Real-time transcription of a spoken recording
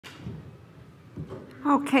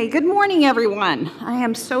Okay, good morning, everyone. I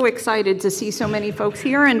am so excited to see so many folks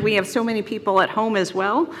here, and we have so many people at home as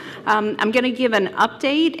well. I'm going to give an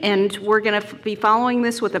update, and we're going to be following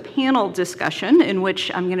this with a panel discussion in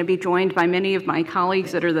which I'm going to be joined by many of my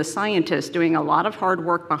colleagues that are the scientists doing a lot of hard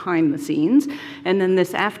work behind the scenes. And then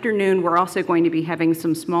this afternoon, we're also going to be having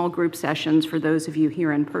some small group sessions for those of you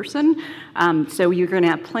here in person. So you're going to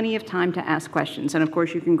have plenty of time to ask questions. And of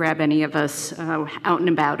course, you can grab any of us out and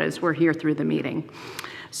about as we're here through the meeting.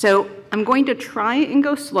 So I'm going to try and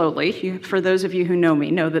go slowly. For those of you who know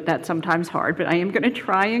me, know that that's sometimes hard, but I am going to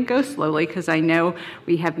try and go slowly because I know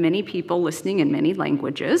we have many people listening in many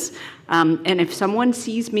languages. And if someone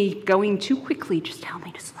sees me going too quickly, just tell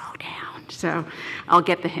me to slow down. So I'll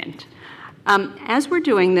get the hint. As we're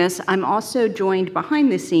doing this, I'm also joined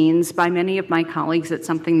behind the scenes by many of my colleagues at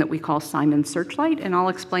something that we call Simon Searchlight, and I'll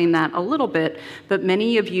explain that a little bit, but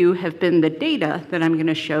many of you have been the data that I'm going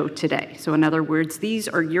to show today. So in other words, these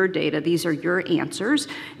are your data, these are your answers,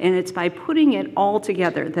 and it's by putting it all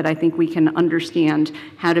together that I think we can understand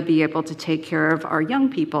how to be able to take care of our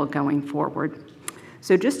young people going forward.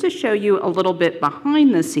 So just to show you a little bit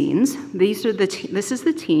behind the scenes, this is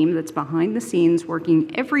the team that's behind the scenes working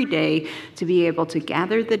every day to be able to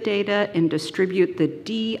gather the data and distribute the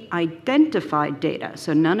de-identified data.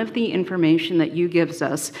 So none of the information that you gives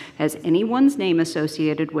us has anyone's name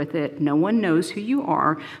associated with it. No one knows who you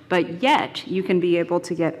are, but yet you can be able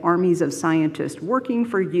to get armies of scientists working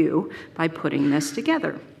for you by putting this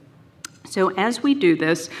together. So as we do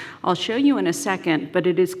this, I'll show you in a second, but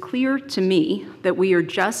it is clear to me that we are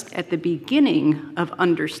just at the beginning of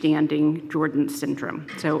understanding Jordan's syndrome.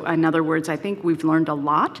 So in other words, I think we've learned a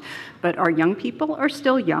lot, but our young people are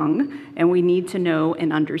still young, and we need to know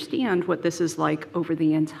and understand what this is like over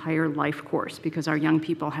the entire life course, because our young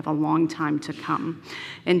people have a long time to come.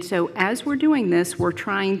 And so as we're doing this, we're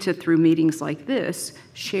trying to, through meetings like this,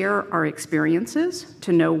 share our experiences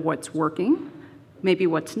to know what's working, maybe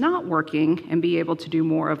what's not working, and be able to do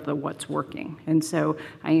more of the what's working. And so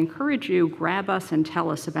I encourage you, grab us and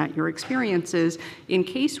tell us about your experiences in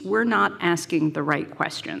case we're not asking the right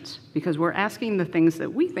questions, because we're asking the things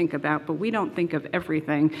that we think about, but we don't think of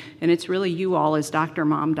everything, and it's really you all as Dr.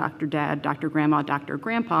 Mom, Dr. Dad, Dr. Grandma, Dr.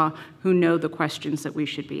 Grandpa, who know the questions that we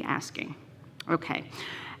should be asking. Okay.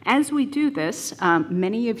 As we do this,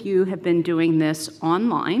 many of you have been doing this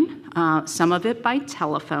online, some of it by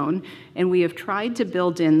telephone, and we have tried to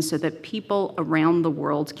build in so that people around the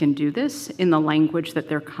world can do this in the language that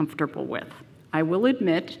they're comfortable with. I will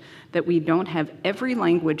admit that we don't have every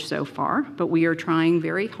language so far, but we are trying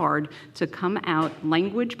very hard to come out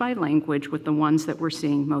language by language with the ones that we're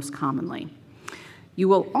seeing most commonly. You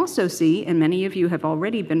will also see, and many of you have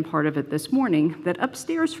already been part of it this morning, that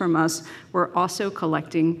upstairs from us, we're also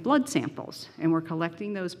collecting blood samples. And we're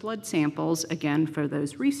collecting those blood samples, again, for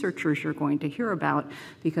those researchers you're going to hear about,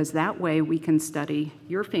 because that way we can study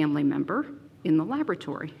your family member in the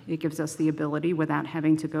laboratory. It gives us the ability, without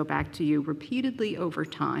having to go back to you repeatedly over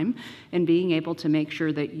time, and being able to make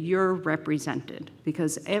sure that you're represented,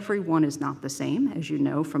 because everyone is not the same, as you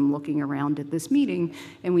know from looking around at this meeting,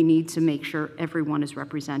 and we need to make sure everyone is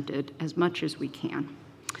represented as much as we can.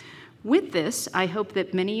 With this, I hope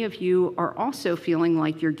that many of you are also feeling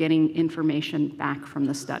like you're getting information back from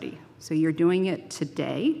the study. So you're doing it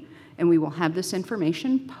today, and we will have this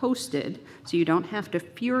information posted so you don't have to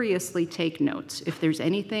furiously take notes. If there's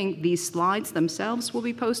anything, these slides themselves will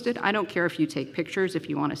be posted. I don't care if you take pictures, if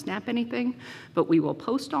you want to snap anything, but we will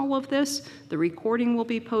post all of this. The recording will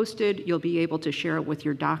be posted. You'll be able to share it with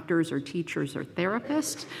your doctors or teachers or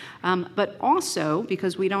therapists. But also,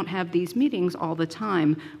 because we don't have these meetings all the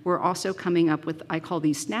time, we're also coming up with, I call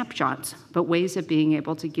these snapshots, but ways of being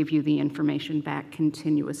able to give you the information back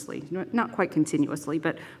continuously. Not quite continuously,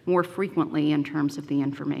 but more frequently in terms of the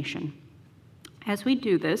information. As we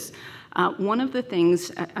do this, one of the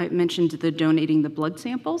things I mentioned, the donating the blood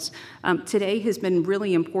samples, today has been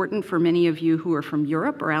really important for many of you who are from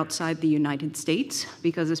Europe or outside the United States,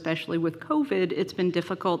 because especially with COVID, it's been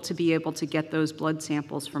difficult to be able to get those blood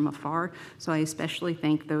samples from afar. So I especially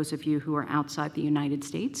thank those of you who are outside the United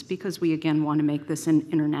States, because we, again, want to make this an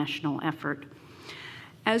international effort.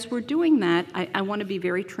 As we're doing that, I want to be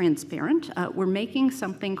very transparent. We're making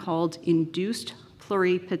something called induced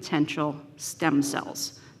pluripotential stem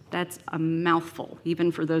cells. That's a mouthful, even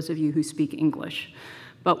for those of you who speak English.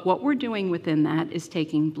 But what we're doing within that is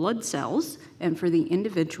taking blood cells, and for the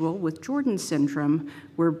individual with Jordan's syndrome,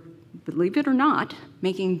 we're, believe it or not,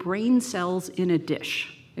 making brain cells in a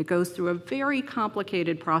dish. It goes through a very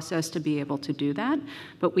complicated process to be able to do that,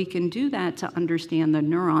 but we can do that to understand the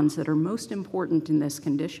neurons that are most important in this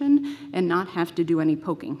condition and not have to do any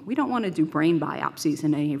poking. We don't want to do brain biopsies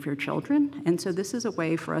in any of your children, and so this is a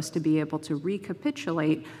way for us to be able to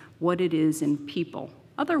recapitulate what it is in people.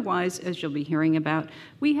 Otherwise, as you'll be hearing about,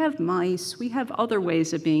 we have mice, we have other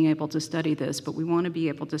ways of being able to study this, but we want to be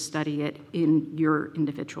able to study it in your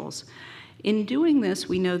individuals. In doing this,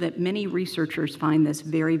 we know that many researchers find this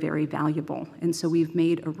very, very valuable, and so we've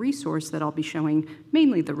made a resource that I'll be showing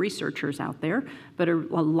mainly the researchers out there, but a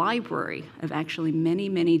library of actually many,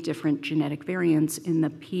 many different genetic variants in the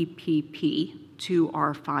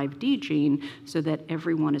PPP2R5D gene so that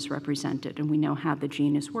everyone is represented and we know how the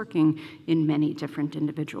gene is working in many different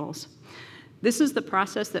individuals. This is the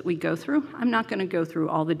process that we go through. I'm not going to go through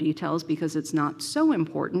all the details because it's not so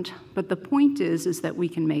important, but the point is that we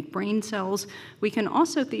can make brain cells. We can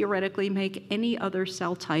also theoretically make any other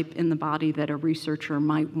cell type in the body that a researcher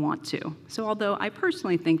might want to. So although I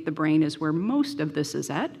personally think the brain is where most of this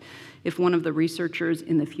is at, if one of the researchers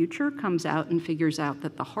in the future comes out and figures out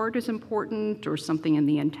that the heart is important or something in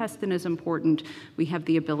the intestine is important, we have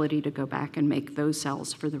the ability to go back and make those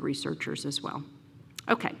cells for the researchers as well.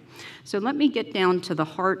 Okay, so let me get down to the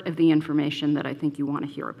heart of the information that I think you want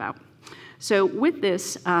to hear about. So with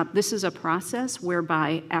this, this is a process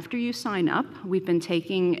whereby after you sign up, we've been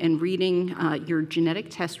taking and reading your genetic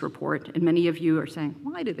test report, and many of you are saying,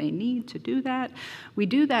 why do they need to do that? We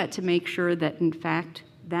do that to make sure that, in fact,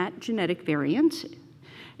 that genetic variant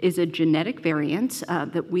is a genetic variant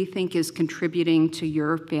that we think is contributing to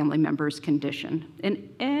your family member's condition. And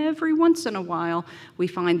every once in a while, we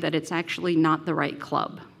find that it's actually not the right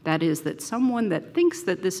club. That is, that someone that thinks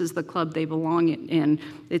that this is the club they belong in,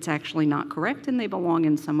 it's actually not correct, and they belong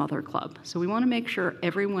in some other club. So we want to make sure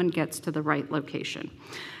everyone gets to the right location.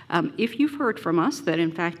 If you've heard from us that,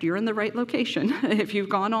 in fact, you're in the right location, if you've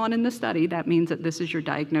gone on in the study, that means that this is your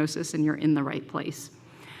diagnosis and you're in the right place.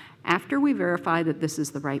 After we verify that this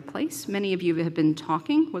is the right place, many of you have been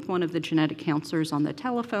talking with one of the genetic counselors on the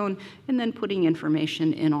telephone and then putting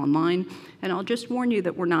information in online. And I'll just warn you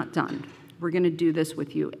that we're not done. We're going to do this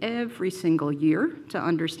with you every single year to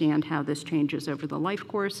understand how this changes over the life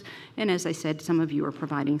course. And as I said, some of you are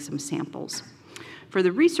providing some samples. For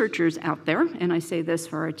the researchers out there, and I say this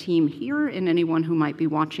for our team here and anyone who might be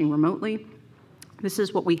watching remotely, this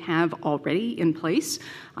is what we have already in place.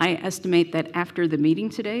 I estimate that after the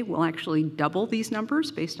meeting today, we'll actually double these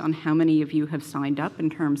numbers based on how many of you have signed up in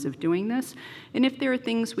terms of doing this. And if there are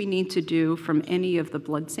things we need to do from any of the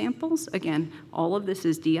blood samples, again, all of this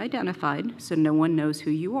is de-identified, so no one knows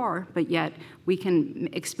who you are, but yet we can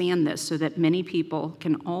expand this so that many people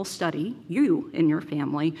can all study you and your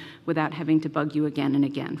family without having to bug you again and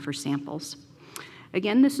again for samples.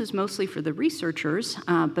 Again, this is mostly for the researchers,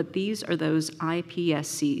 but these are those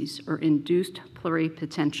iPSCs, or induced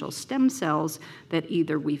pluripotential stem cells, that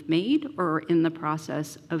either we've made or are in the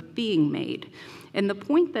process of being made. And the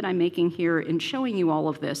point that I'm making here in showing you all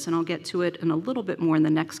of this, and I'll get to it in a little bit more in the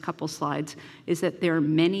next couple slides, is that there are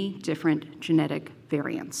many different genetic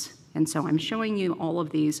variants. And so I'm showing you all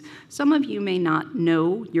of these. Some of you may not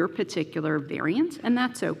know your particular variant, and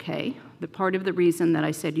that's okay. The part of the reason that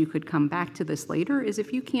I said you could come back to this later is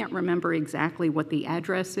if you can't remember exactly what the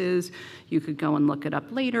address is, you could go and look it up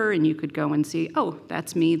later, and you could go and see, oh,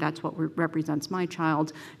 that's me, that's what represents my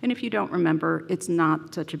child. And if you don't remember, it's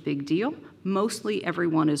not such a big deal. Mostly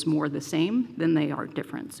everyone is more the same than they are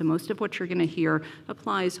different. So most of what you're going to hear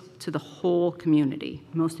applies to the whole community.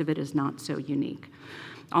 Most of it is not so unique.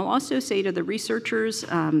 I'll also say to the researchers,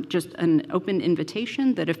 just an open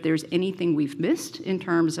invitation that if there's anything we've missed in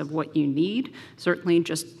terms of what you need, certainly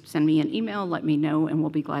just send me an email, let me know, and we'll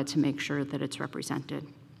be glad to make sure that it's represented.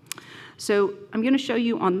 So I'm going to show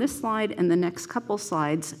you on this slide and the next couple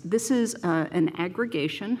slides, this is an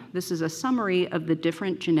aggregation. This is a summary of the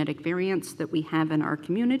different genetic variants that we have in our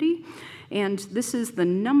community. And this is the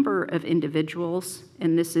number of individuals,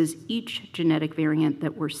 and this is each genetic variant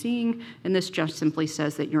that we're seeing. And this just simply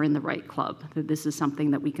says that you're in the right club, that this is something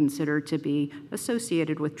that we consider to be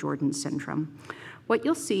associated with Jordan's syndrome. What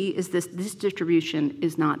you'll see is this distribution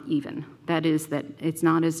is not even. That is, that it's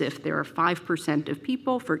not as if there are 5% of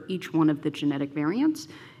people for each one of the genetic variants.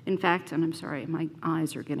 In fact, and I'm sorry, my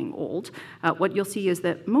eyes are getting old, what you'll see is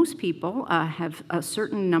that most people have a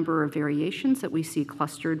certain number of variations that we see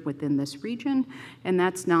clustered within this region, and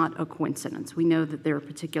that's not a coincidence. We know that there are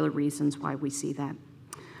particular reasons why we see that.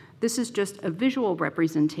 This is just a visual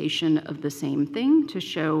representation of the same thing to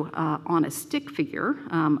show on a stick figure,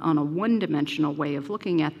 on a one-dimensional way of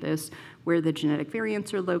looking at this, where the genetic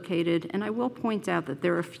variants are located. And I will point out that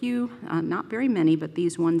there are a few, not very many, but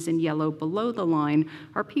these ones in yellow below the line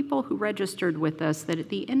are people who registered with us that at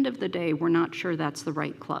the end of the day, we're not sure that's the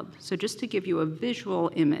right club. So just to give you a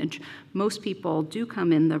visual image, most people do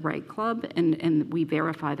come in the right club, and we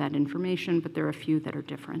verify that information, but there are a few that are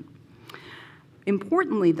different.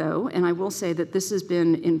 Importantly, though, and I will say that this has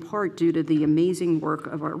been in part due to the amazing work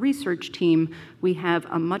of our research team, we have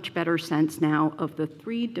a much better sense now of the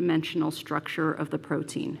three-dimensional structure of the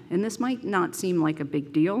protein. And this might not seem like a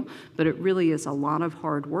big deal, but it really is a lot of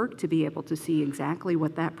hard work to be able to see exactly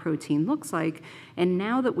what that protein looks like. And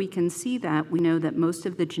now that we can see that, we know that most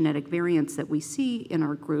of the genetic variants that we see in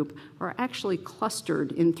our group are actually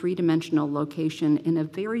clustered in three-dimensional location in a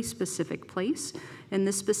very specific place. And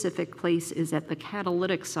this specific place is at the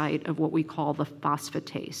catalytic site of what we call the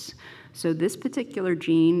phosphatase. So this particular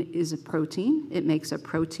gene is a protein. It makes a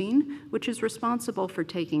protein, which is responsible for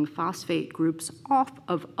taking phosphate groups off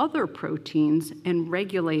of other proteins and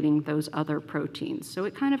regulating those other proteins. So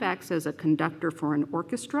it kind of acts as a conductor for an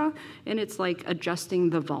orchestra, and it's like adjusting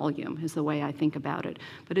the volume is the way I think about it.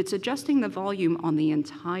 But it's adjusting the volume on the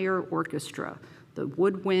entire orchestra. The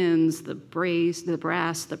woodwinds, the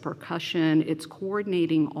brass, the percussion, it's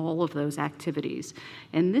coordinating all of those activities.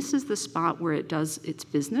 And this is the spot where it does its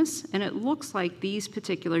business, and it looks like these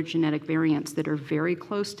particular genetic variants that are very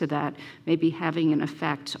close to that may be having an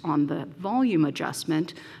effect on the volume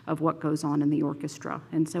adjustment of what goes on in the orchestra.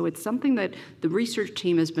 And so it's something that the research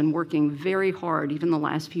team has been working very hard, even the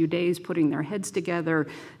last few days, putting their heads together,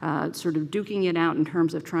 sort of duking it out in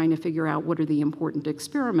terms of trying to figure out what are the important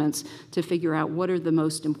experiments to figure out what are the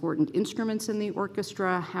most important instruments in the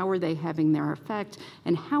orchestra, how are they having their effect,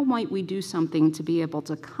 and how might we do something to be able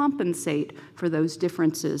to compensate for those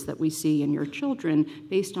differences that we see in your children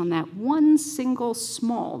based on that one single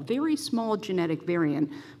small, very small genetic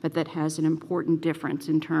variant, but that has an important difference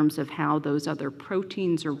in terms of how those other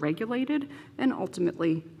proteins are regulated and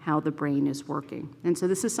ultimately how the brain is working. And so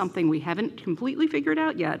this is something we haven't completely figured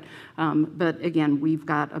out yet, but again, we've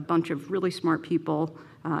got a bunch of really smart people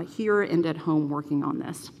here and at home working on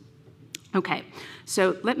this. Okay,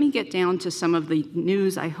 so let me get down to some of the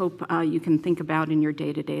news I hope you can think about in your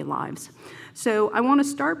day-to-day lives. So I want to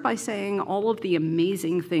start by saying all of the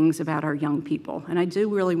amazing things about our young people, and I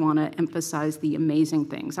do really want to emphasize the amazing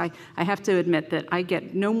things. I have to admit that I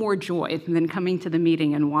get no more joy than coming to the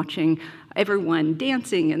meeting and watching everyone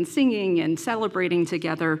dancing and singing and celebrating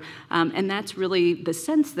together, and that's really the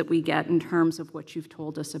sense that we get in terms of what you've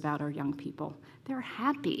told us about our young people. They're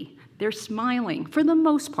happy, they're smiling, for the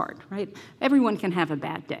most part, right? Everyone can have a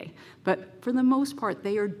bad day, but for the most part,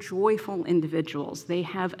 they are joyful individuals. They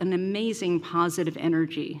have an amazing positive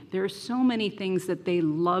energy. There are so many things that they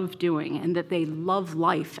love doing and that they love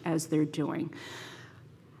life as they're doing.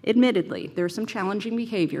 Admittedly, there are some challenging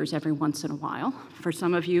behaviors every once in a while, for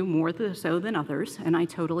some of you more so than others, and I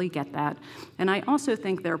totally get that. And I also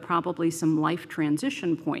think there are probably some life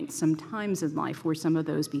transition points, some times in life where some of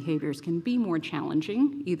those behaviors can be more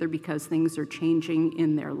challenging, either because things are changing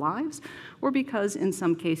in their lives or because in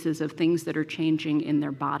some cases of things that are changing in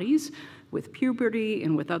their bodies, with puberty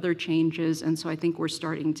and with other changes, and so I think we're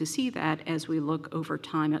starting to see that as we look over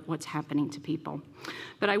time at what's happening to people.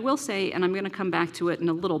 But I will say, and I'm going to come back to it in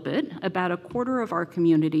a little bit, about a quarter of our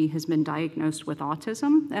community has been diagnosed with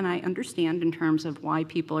autism, and I understand in terms of why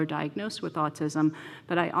people are diagnosed with autism,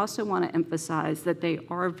 but I also want to emphasize that they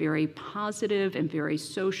are very positive and very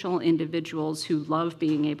social individuals who love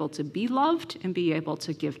being able to be loved and be able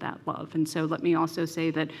to give that love. And so let me also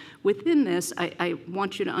say that within this, I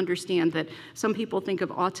want you to understand that some people think of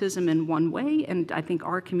autism in one way, and I think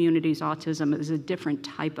our community's autism is a different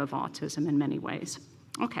type of autism in many ways.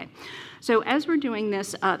 Okay, so as we're doing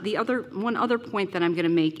this, one other point that I'm going to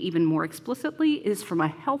make even more explicitly is from a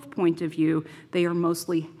health point of view, they are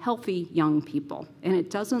mostly healthy young people, and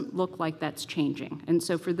it doesn't look like that's changing. And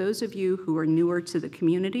so for those of you who are newer to the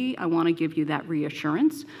community, I want to give you that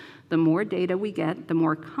reassurance. The more data we get, the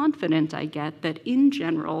more confident I get that in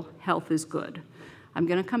general, health is good. I'm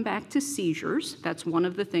going to come back to seizures. That's one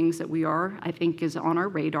of the things that I think is on our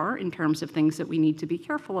radar in terms of things that we need to be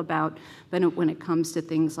careful about. But when it comes to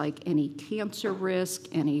things like any cancer risk,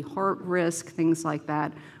 any heart risk, things like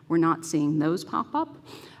that, we're not seeing those pop up.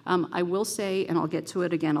 I will say, and I'll get to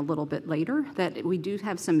it again a little bit later, that we do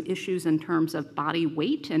have some issues in terms of body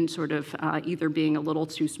weight and sort of either being a little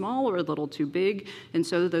too small or a little too big. And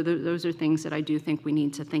so those are things that I do think we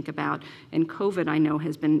need to think about. And COVID, I know,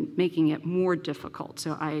 has been making it more difficult.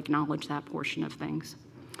 So I acknowledge that portion of things.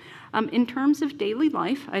 In terms of daily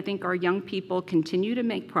life, I think our young people continue to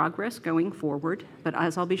make progress going forward, but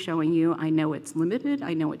as I'll be showing you, I know it's limited,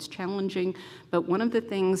 I know it's challenging, but one of the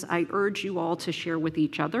things I urge you all to share with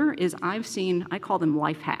each other is I've seen, I call them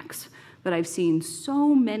life hacks, but I've seen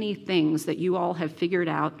so many things that you all have figured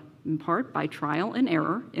out in part by trial and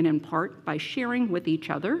error, and in part by sharing with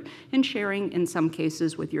each other, and sharing in some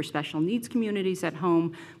cases with your special needs communities at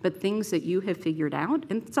home, but things that you have figured out,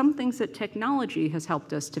 and some things that technology has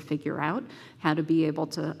helped us to figure out how to be able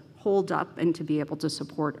to hold up and to be able to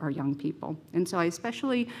support our young people. And so I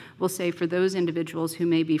especially will say for those individuals who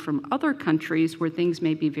may be from other countries where things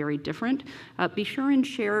may be very different, be sure and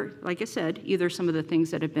share, like I said, either some of the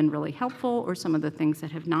things that have been really helpful or some of the things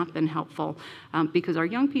that have not been helpful, because our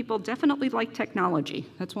young people definitely like technology.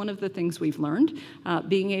 That's one of the things we've learned.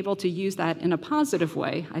 Being able to use that in a positive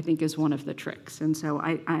way, I think, is one of the tricks. And so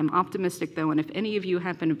I'm optimistic, though, and if any of you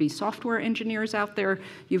happen to be software engineers out there,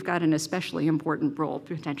 you've got an especially important role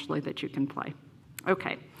potentially that you can play.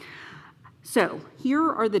 Okay, so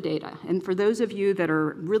here are the data. And for those of you that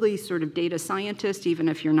are really sort of data scientists, even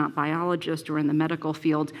if you're not biologists or in the medical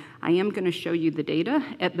field, I am going to show you the data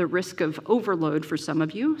at the risk of overload for some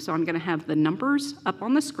of you. So I'm going to have the numbers up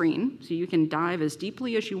on the screen so you can dive as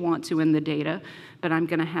deeply as you want to in the data, but I'm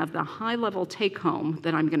going to have the high-level take-home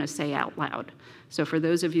that I'm going to say out loud. So for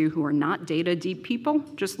those of you who are not data deep people,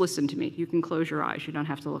 just listen to me. You can close your eyes. You don't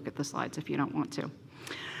have to look at the slides if you don't want to.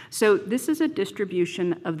 So this is a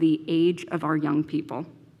distribution of the age of our young people.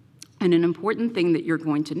 And an important thing that you're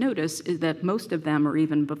going to notice is that most of them are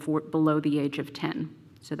even below the age of 10.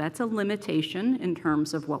 So that's a limitation in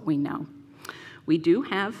terms of what we know. We do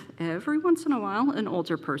have, every once in a while, an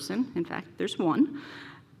older person. In fact, there's one.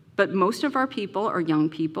 But most of our people are young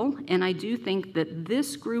people, and I do think that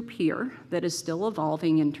this group here that is still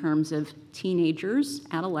evolving in terms of teenagers,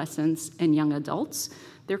 adolescents, and young adults,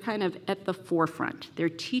 they're kind of at the forefront. They're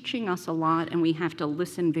teaching us a lot, and we have to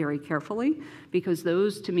listen very carefully because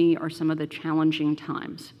those, to me, are some of the challenging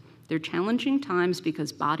times. They're challenging times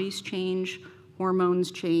because bodies change,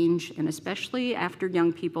 hormones change, and especially after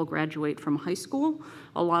young people graduate from high school,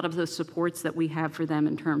 a lot of the supports that we have for them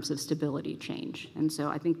in terms of stability change. And so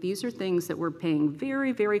I think these are things that we're paying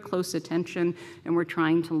very, very close attention, and we're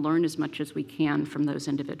trying to learn as much as we can from those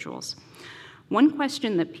individuals. One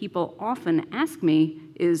question that people often ask me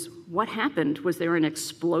is, what happened? Was there an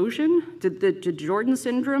explosion? Did Jordan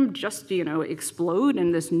syndrome just, explode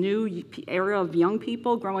in this new era of young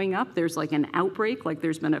people growing up? There's like an outbreak, like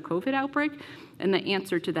there's been a COVID outbreak? And the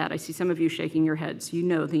answer to that, I see some of you shaking your heads. You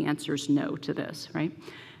know the answer is no to this, right?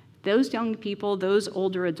 Those young people, those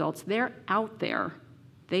older adults, they're out there.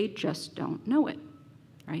 They just don't know it,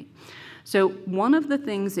 right? So one of the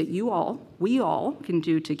things that we all can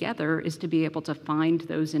do together is to be able to find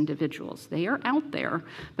those individuals. They are out there,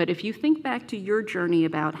 but if you think back to your journey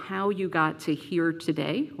about how you got to here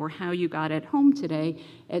today or how you got at home today,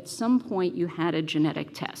 at some point you had a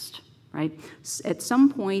genetic test, right? At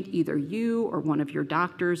some point, either you or one of your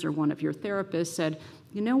doctors or one of your therapists said,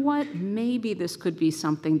 you know what, maybe this could be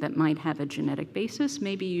something that might have a genetic basis.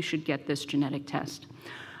 Maybe you should get this genetic test.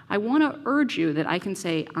 I want to urge you that I can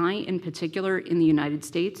say I, in particular, in the United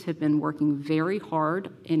States, have been working very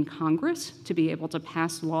hard in Congress to be able to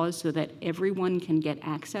pass laws so that everyone can get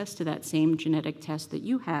access to that same genetic test that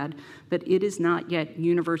you had, but it is not yet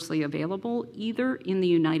universally available either in the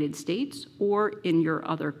United States or in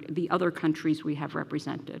the other countries we have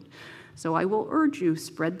represented. So I will urge you,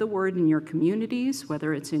 spread the word in your communities,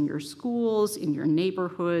 whether it's in your schools, in your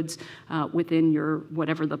neighborhoods, within your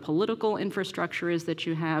whatever the political infrastructure is that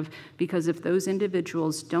you have, because if those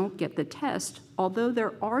individuals don't get the test, although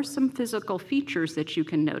there are some physical features that you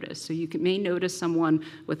can notice. So you may notice someone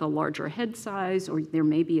with a larger head size, or there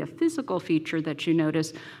may be a physical feature that you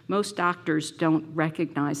notice. Most doctors don't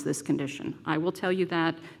recognize this condition. I will tell you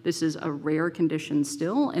that this is a rare condition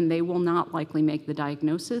still, and they will not likely make the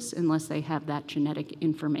diagnosis unless they have that genetic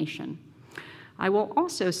information. I will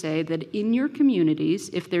also say that in your communities,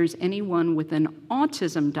 if there's anyone with an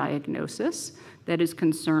autism diagnosis that is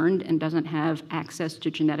concerned and doesn't have access to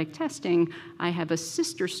genetic testing, I have a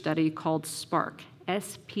sister study called SPARK,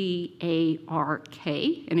 S-P-A-R-K.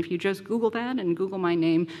 And if you just Google that and Google my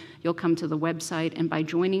name, you'll come to the website. And by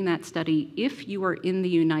joining that study, if you are in the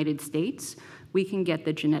United States, we can get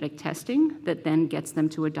the genetic testing that then gets them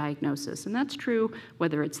to a diagnosis. And that's true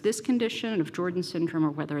whether it's this condition of Jordan syndrome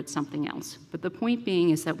or whether it's something else. But the point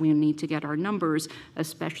being is that we need to get our numbers,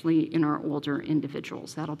 especially in our older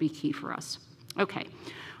individuals. That'll be key for us. Okay,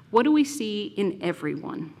 what do we see in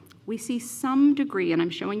everyone? We see some degree, and I'm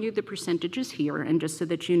showing you the percentages here, and just so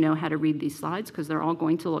that you know how to read these slides, because they're all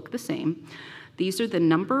going to look the same. These are the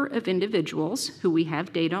number of individuals who we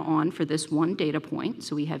have data on for this one data point.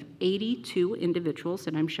 So we have 82 individuals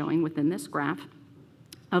that I'm showing within this graph.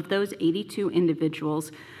 Of those 82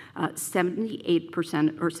 individuals,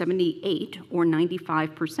 78% or 78 or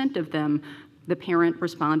 95% of them, the parent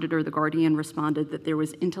responded or the guardian responded that there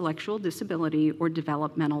was intellectual disability or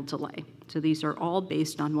developmental delay. So these are all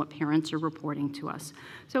based on what parents are reporting to us.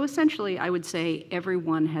 So essentially, I would say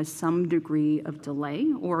everyone has some degree of delay,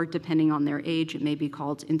 or depending on their age, it may be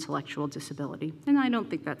called intellectual disability. And I don't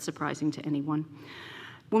think that's surprising to anyone.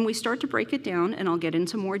 When we start to break it down, and I'll get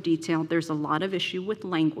into more detail, there's a lot of issue with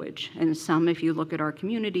language. And some, if you look at our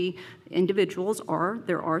community,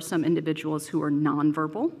 there are some individuals who are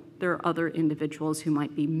nonverbal. There are other individuals who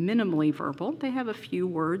might be minimally verbal. They have a few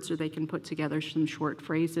words or they can put together some short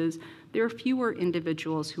phrases. There are fewer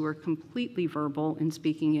individuals who are completely verbal and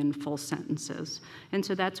speaking in full sentences. And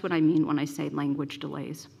so that's what I mean when I say language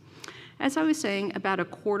delays. As I was saying, about a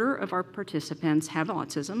quarter of our participants have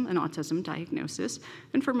autism, an autism diagnosis,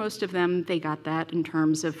 and for most of them, they got that in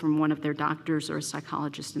terms of from one of their doctors or a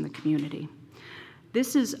psychologist in the community.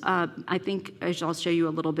 This is, I think, as I'll show you a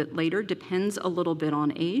little bit later, depends a little bit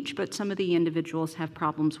on age, but some of the individuals have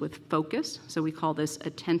problems with focus, so we call this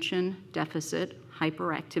attention deficit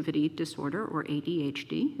hyperactivity disorder, or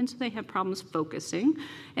ADHD, and so they have problems focusing,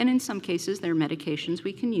 and in some cases, there are medications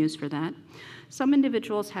we can use for that. Some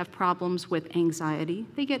individuals have problems with anxiety.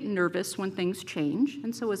 They get nervous when things change,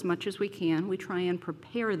 and so as much as we can, we try and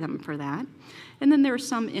prepare them for that. And then there are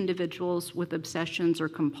some individuals with obsessions or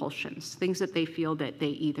compulsions, things that they feel that they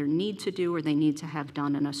either need to do or they need to have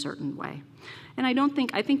done in a certain way. And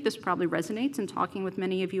I think this probably resonates in talking with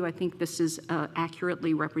many of you. I think this is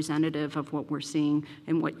accurately representative of what we're seeing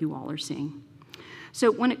and what you all are seeing. So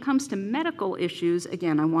when it comes to medical issues,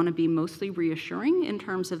 again, I want to be mostly reassuring in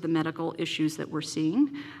terms of the medical issues that we're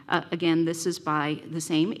seeing. Again, this is by the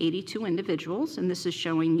same 82 individuals, and this is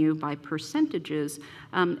showing you by percentages.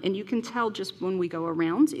 And you can tell just when we go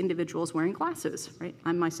around individuals wearing glasses, right?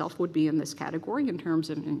 I myself would be in this category in terms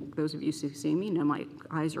of, and those of you who see me know my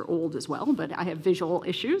eyes are old as well, but I have visual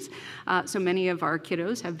issues. So many of our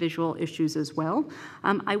kiddos have visual issues as well.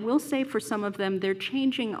 I will say for some of them, they're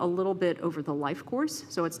changing a little bit over the life course.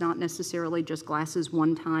 So it's not necessarily just glasses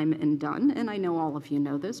one time and done, and I know all of you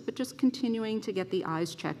know this, but just continuing to get the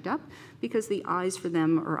eyes checked up, because the eyes for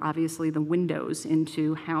them are obviously the windows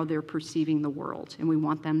into how they're perceiving the world, and we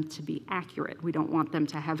want them to be accurate. We don't want them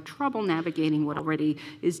to have trouble navigating what already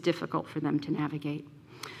is difficult for them to navigate.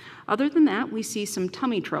 Other than that, we see some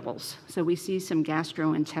tummy troubles. So we see some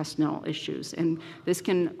gastrointestinal issues, and this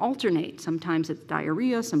can alternate. Sometimes it's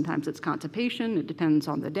diarrhea, sometimes it's constipation. It depends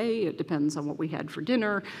on the day, it depends on what we had for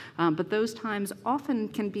dinner. But those times often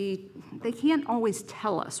can be, they can't always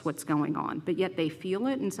tell us what's going on, but yet they feel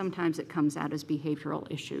it, and sometimes it comes out as behavioral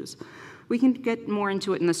issues. We can get more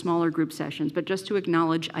into it in the smaller group sessions, but just to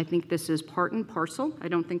acknowledge, I think this is part and parcel. I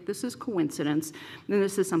don't think this is coincidence. And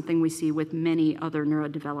this is something we see with many other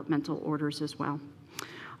neurodevelopmental orders as well.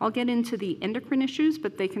 I'll get into the endocrine issues,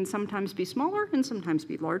 but they can sometimes be smaller and sometimes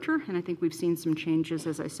be larger, and I think we've seen some changes,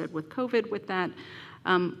 as I said, with COVID with that.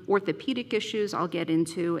 Orthopedic issues I'll get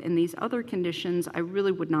into, and these other conditions I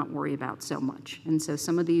really would not worry about so much. And so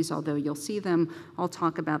some of these, although you'll see them, I'll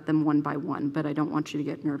talk about them one by one, but I don't want you to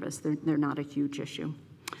get nervous. They're not a huge issue.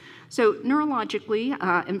 So neurologically,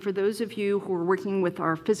 and for those of you who are working with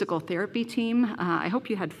our physical therapy team, I hope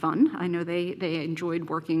you had fun. I know they enjoyed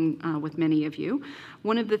working with many of you.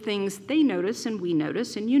 One of the things they notice, and we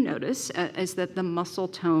notice, and you notice, is that the muscle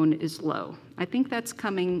tone is low. I think that's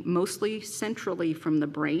coming mostly centrally from the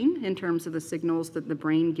brain in terms of the signals that the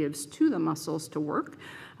brain gives to the muscles to work.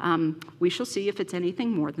 We shall see if it's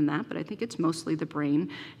anything more than that, but I think it's mostly the brain.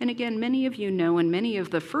 And again, many of you know, and many of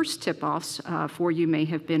the first tip-offs for you may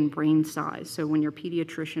have been brain size. So when your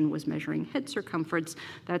pediatrician was measuring head circumference,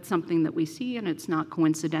 that's something that we see, and it's not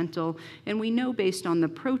coincidental. And we know based on the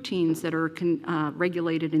proteins that are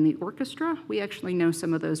regulated in the orchestra, we actually know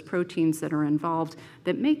some of those proteins that are involved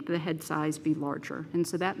that make the head size be larger. And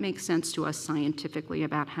so that makes sense to us scientifically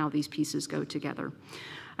about how these pieces go together.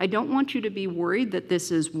 I don't want you to be worried that this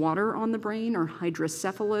is water on the brain or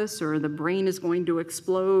hydrocephalus or the brain is going to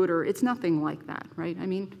explode, or it's nothing like that, right? I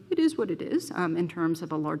mean, it is what it is in terms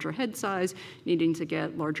of a larger head size, needing to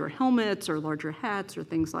get larger helmets or larger hats or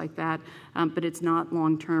things like that, but it's not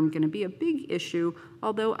long-term going to be a big issue,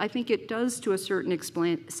 although I think it does to a certain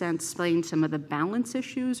extent explain some of the balance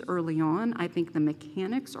issues early on. I think the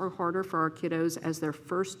mechanics are harder for our kiddos as they're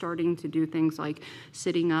first starting to do things like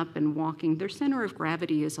sitting up and walking. Their center of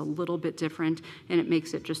gravity is a little bit different, and it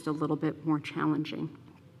makes it just a little bit more challenging.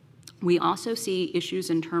 We also see issues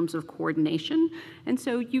in terms of coordination, and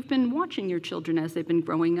so you've been watching your children as they've been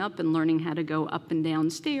growing up and learning how to go up and down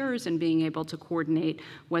stairs and being able to coordinate,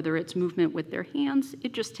 whether it's movement with their hands.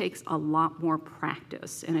 It just takes a lot more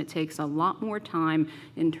practice, and it takes a lot more time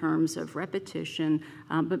in terms of repetition,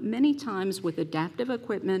 but many times with adaptive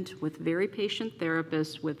equipment, with very patient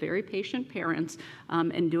therapists, with very patient parents,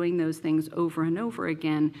 and doing those things over and over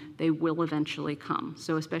again, they will eventually come.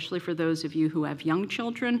 So especially for those of you who have young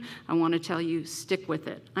children, I want to tell you, stick with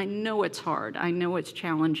it. I know it's hard, I know it's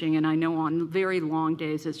challenging, and I know on very long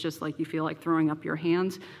days it's just like you feel like throwing up your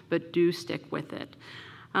hands, but do stick with it.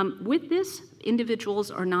 With this, individuals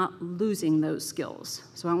are not losing those skills.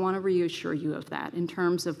 So I want to reassure you of that in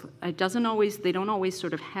terms of they don't always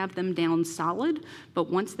sort of have them down solid, but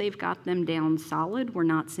once they've got them down solid, we're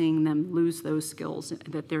not seeing them lose those skills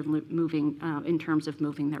that they're moving in terms of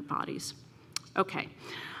moving their bodies. Okay,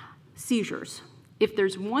 seizures. If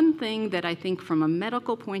there's one thing that I think from a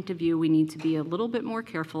medical point of view we need to be a little bit more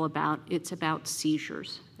careful about, it's about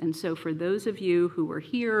seizures. And so for those of you who were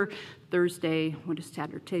here Thursday,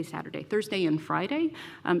 Thursday and Friday,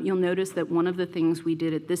 you'll notice that one of the things we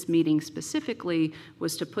did at this meeting specifically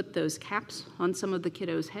was to put those caps on some of the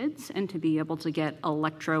kiddos' heads and to be able to get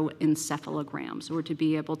electroencephalograms, or to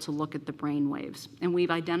be able to look at the brain waves. And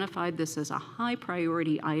we've identified this as a high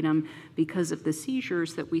priority item because of the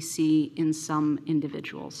seizures that we see in some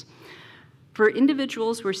individuals. For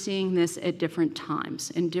individuals, we're seeing this at different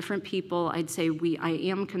times. In different people, I'd say I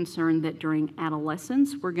am concerned that during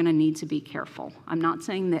adolescence, we're going to need to be careful. I'm not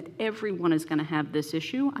saying that everyone is going to have this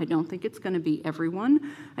issue. I don't think it's going to be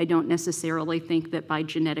everyone. I don't necessarily think that by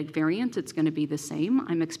genetic variant it's going to be the same.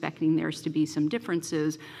 I'm expecting there's to be some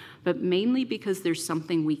differences, but mainly because there's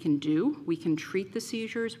something we can do. We can treat the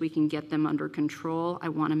seizures, we can get them under control. I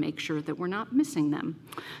want to make sure that we're not missing them.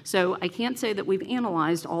 So I can't say that we've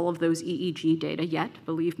analyzed all of those EEG data yet.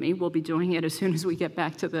 Believe me, we'll be doing it as soon as we get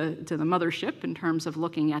back to the mothership in terms of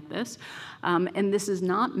looking at this. And this is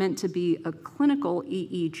not meant to be a clinical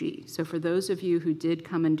EEG. So for those of you who did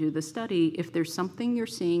come and do the study, if there's something you're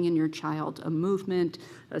seeing in your child, a movement,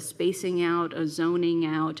 a spacing out, a zoning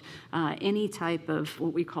out, any type of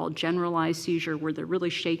what we call generalized seizure where they're really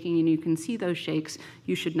shaking and you can see those shakes,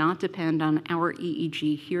 you should not depend on our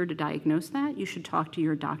EEG here to diagnose that. You should talk to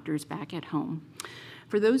your doctors back at home.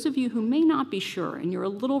 For those of you who may not be sure and you're a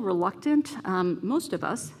little reluctant, most of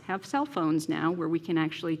us have cell phones now where we can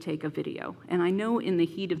actually take a video. And I know in the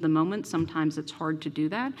heat of the moment, sometimes it's hard to do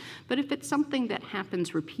that, but if it's something that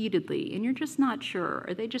happens repeatedly and you're just not sure,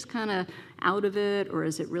 are they just kind of out of it or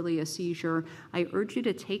is it really a seizure, I urge you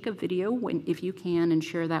to take a video if you can and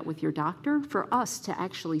share that with your doctor for us to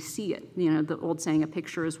actually see it. You know, the old saying, a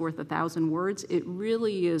picture is worth 1,000 words. It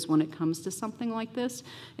really is when it comes to something like this.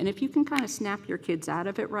 And if you can kind of snap your kids out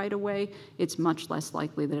of it right away, it's much less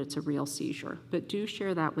likely that it's a real seizure. But do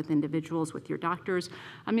share that with individuals, with your doctors.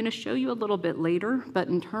 I'm going to show you a little bit later, but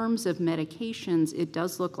in terms of medications, it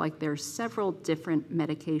does look like there's several different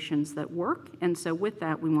medications that work, and so with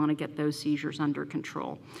that, we want to get those seizures under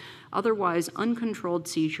control. Otherwise, uncontrolled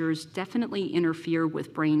seizures definitely interfere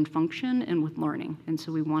with brain function and with learning, and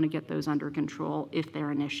so we want to get those under control if they're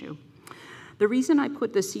an issue. The reason I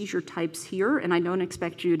put the seizure types here, and I don't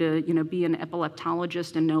expect you to be an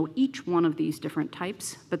epileptologist and know each one of these different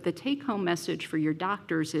types, but the take-home message for your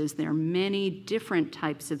doctors is there are many different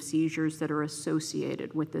types of seizures that are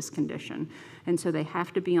associated with this condition. And so they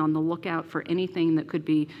have to be on the lookout for anything that could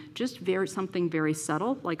be just something very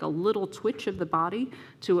subtle, like a little twitch of the body,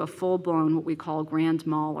 to a full-blown what we call grand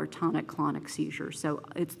mal or tonic-clonic seizure. So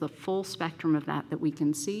it's the full spectrum of that we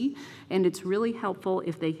can see, and it's really helpful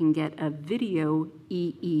if they can get a video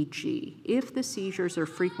EEG. If the seizures are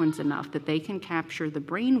frequent enough that they can capture the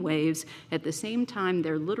brain waves at the same time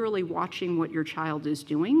they're literally watching what your child is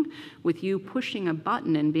doing, with you pushing a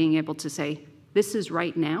button and being able to say, this is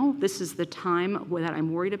right now, this is the time that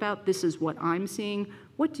I'm worried about, this is what I'm seeing,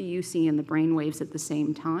 what do you see in the brain waves at the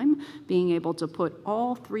same time? Being able to put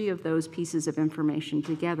all three of those pieces of information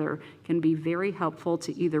together can be very helpful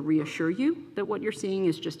to either reassure you that what you're seeing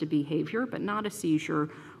is just a behavior but not a seizure,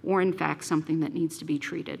 or in fact something that needs to be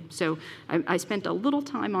treated. So I spent a little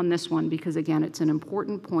time on this one because again, it's an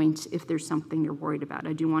important point if there's something you're worried about.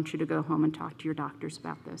 I do want you to go home and talk to your doctors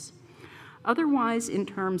about this. Otherwise, in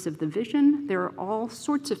terms of the vision, there are all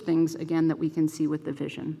sorts of things, again, that we can see with the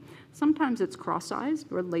vision. Sometimes it's cross eyes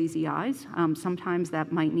or lazy eyes. Sometimes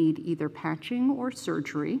that might need either patching or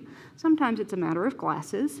surgery. Sometimes it's a matter of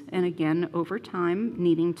glasses, and again, over time,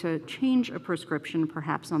 needing to change a prescription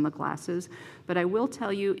perhaps on the glasses. But I will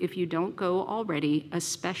tell you, if you don't go already, a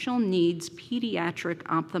special needs pediatric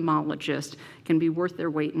ophthalmologist can be worth their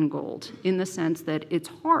weight in gold, in the sense that it's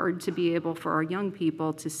hard to be able for our young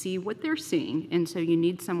people to see what they're seeing, and so you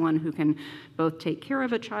need someone who can both take care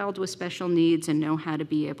of a child with special needs and know how to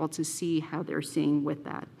be able to see how they're seeing with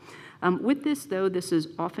that. With this, though, this is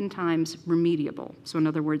oftentimes remediable. So in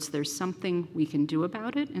other words, there's something we can do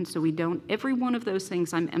about it, and so we don't, every one of those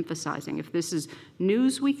things I'm emphasizing, if this is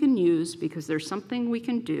news we can use because there's something we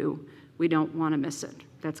can do, we don't want to miss it.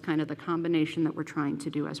 That's kind of the combination that we're trying to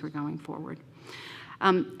do as we're going forward.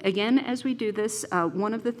 Again, as we do this,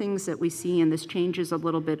 one of the things that we see, and this changes a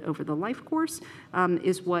little bit over the life course,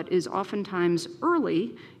 is what is oftentimes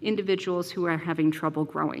early individuals who are having trouble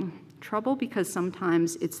growing. Trouble because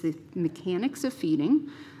sometimes it's the mechanics of feeding,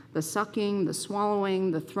 the sucking, the swallowing,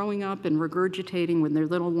 the throwing up and regurgitating when they're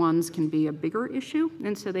little ones can be a bigger issue,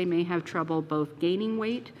 and so they may have trouble both gaining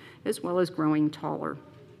weight as well as growing taller.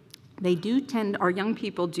 They do tend, our young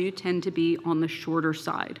people do tend to be on the shorter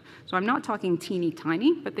side. So I'm not talking teeny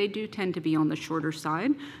tiny, but they do tend to be on the shorter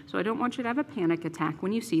side. So I don't want you to have a panic attack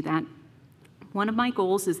when you see that. One of my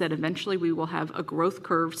goals is that eventually we will have a growth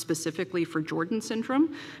curve specifically for Jordan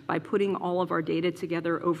syndrome. By putting all of our data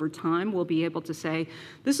together over time, we'll be able to say,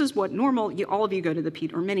 this is what normal, all of you go to the,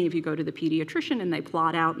 or many of you go to the pediatrician and they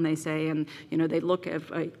plot out and they say, and they look at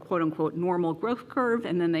a quote unquote normal growth curve,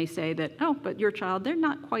 and then they say that, oh, but your child, they're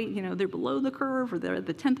not quite, they're below the curve or they're at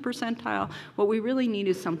the 10th percentile. What we really need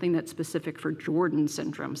is something that's specific for Jordan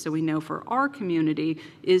syndrome. So we know for our community,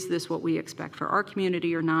 is this what we expect for our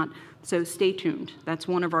community or not? So stay tuned. That's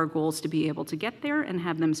one of our goals, to be able to get there and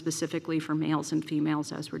have them specifically for males and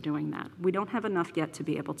females as we're doing that. We don't have enough yet to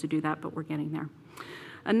be able to do that, but we're getting there.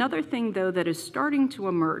 Another thing, though, that is starting to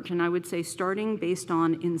emerge, and I would say starting based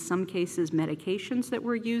on, in some cases, medications that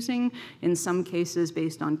we're using, in some cases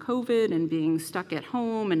based on COVID and being stuck at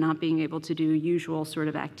home and not being able to do usual sort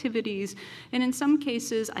of activities, and in some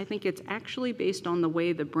cases, I think it's actually based on the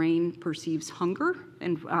way the brain perceives hunger,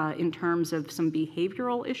 and in terms of some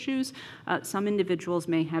behavioral issues. Some individuals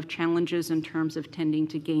may have challenges in terms of tending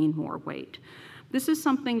to gain more weight. This is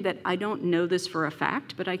something that I don't know this for a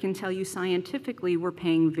fact, but I can tell you scientifically we're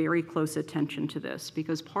paying very close attention to this,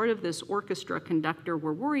 because part of this orchestra conductor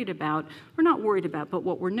we're not worried about, but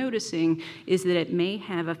what we're noticing is that it may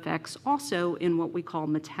have effects also in what we call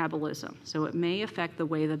metabolism. So it may affect the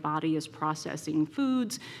way the body is processing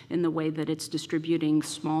foods, in the way that it's distributing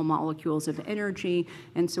small molecules of energy,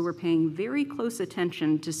 and so we're paying very close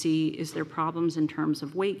attention to see, is there problems in terms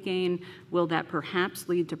of weight gain? Will that perhaps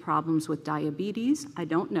lead to problems with diabetes? I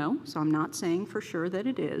don't know, so I'm not saying for sure that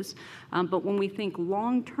it is. But when we think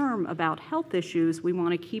long-term about health issues, we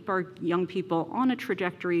want to keep our young people on a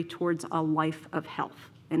trajectory towards a life of health.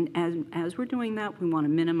 And as we're doing that, we want to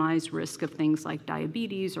minimize risk of things like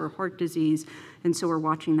diabetes or heart disease, and so we're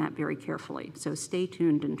watching that very carefully. So stay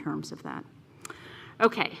tuned in terms of that.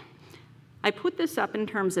 Okay. I put this up in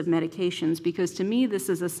terms of medications because to me this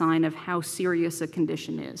is a sign of how serious a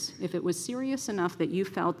condition is. If it was serious enough that you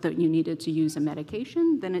felt that you needed to use a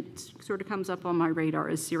medication, then it sort of comes up on my radar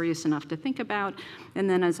as serious enough to think about. And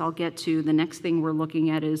then as I'll get to, the next thing we're looking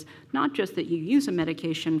at is not just that you use a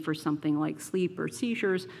medication for something like sleep or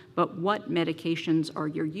seizures, but what medications are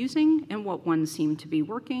you using and what ones seem to be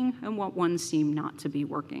working and what ones seem not to be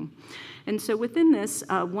working. And so within this,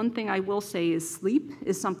 one thing I will say is sleep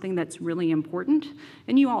is something that's really important.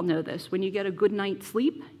 And you all know this. When you get a good night's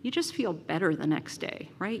sleep, you just feel better the next day,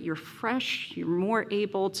 right? You're fresh. You're more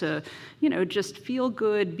able to, just feel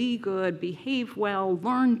good, behave well,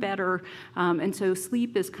 learn better. And so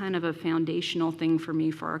sleep is kind of a foundational thing for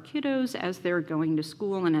me for our kiddos as they're going to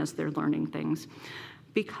school and as they're learning things.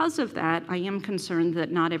 Because of that, I am concerned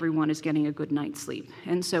that not everyone is getting a good night's sleep.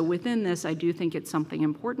 And so within this, I do think it's something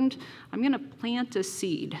important. I'm going to plant a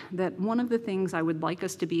seed that one of the things I would like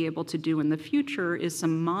us to be able to do in the future is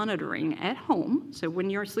some monitoring at home. So when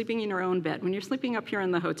you're sleeping in your own bed, when you're sleeping up here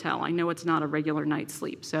in the hotel, I know it's not a regular night's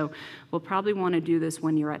sleep. So we'll probably want to do this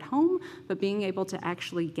when you're at home, but being able to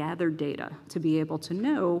actually gather data to be able to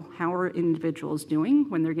know how are individuals doing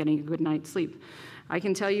when they're getting a good night's sleep. I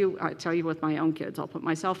can tell you with my own kids, I'll put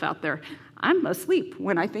myself out there, I'm asleep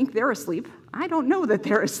when I think they're asleep. I don't know that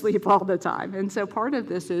they're asleep all the time. And so part of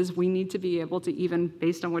this is we need to be able to, even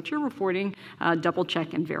based on what you're reporting, double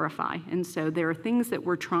check and verify. And so there are things that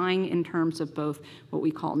we're trying in terms of both what we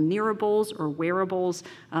call nearables or wearables,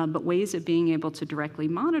 but ways of being able to directly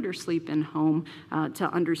monitor sleep in home to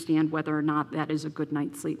understand whether or not that is a good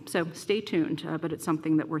night's sleep. So stay tuned, but it's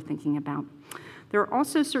something that we're thinking about. There are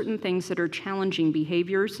also certain things that are challenging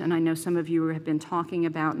behaviors, and I know some of you have been talking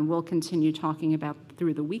about and will continue talking about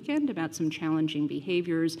through the weekend about some challenging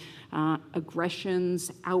behaviors,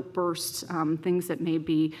 aggressions, outbursts, things that may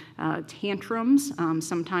be tantrums.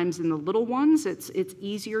 Sometimes in the little ones, it's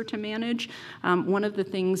easier to manage. One of the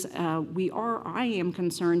things I am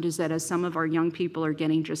concerned is that as some of our young people are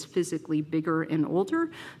getting just physically bigger and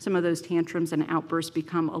older, some of those tantrums and outbursts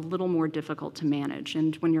become a little more difficult to manage.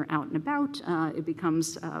 And when you're out and about, it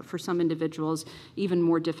becomes, for some individuals, even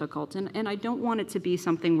more difficult. And I don't want it to be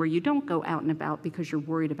something where you don't go out and about because you're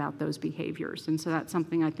worried about those behaviors. And so that's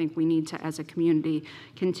something I think we need to, as a community,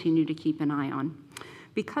 continue to keep an eye on.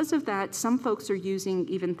 Because of that, some folks are using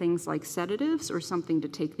even things like sedatives or something to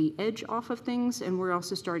take the edge off of things, and we're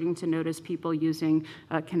also starting to notice people using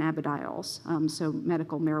cannabidiols, so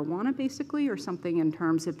medical marijuana basically, or something in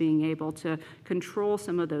terms of being able to control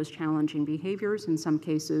some of those challenging behaviors, in some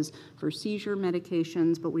cases for seizure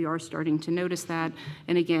medications, but we are starting to notice that.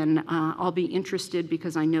 And again, I'll be interested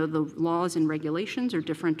because I know the laws and regulations are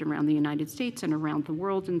different around the United States and around the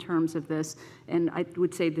world in terms of this, and I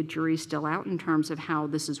would say the jury's still out in terms of how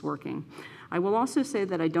this is working. I will also say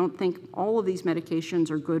that I don't think all of these medications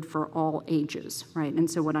are good for all ages, right? And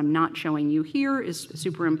so what I'm not showing you here is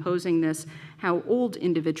superimposing this, how old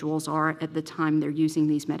individuals are at the time they're using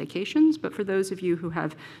these medications. But for those of you who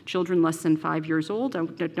have children less than 5 years old, I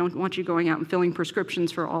don't want you going out and filling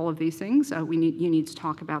prescriptions for all of these things. You need to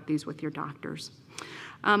talk about these with your doctors.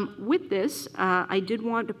 With this, I did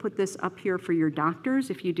want to put this up here for your doctors.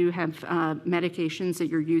 If you do have medications that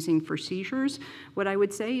you're using for seizures, what I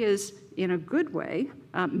would say is, in a good way,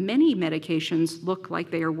 many medications look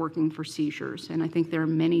like they are working for seizures, and I think there are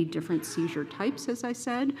many different seizure types, as I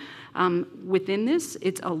said. Within this,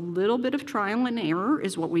 it's a little bit of trial and error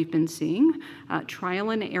is what we've been seeing. Trial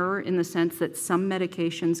and error in the sense that some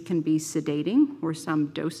medications can be sedating, or some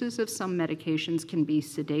doses of some medications can be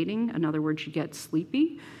sedating. In other words, you get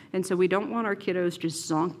sleepy. And so we don't want our kiddos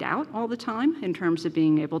just zonked out all the time in terms of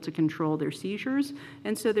being able to control their seizures.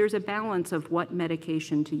 And so there's a balance of what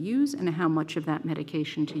medication to use and how much of that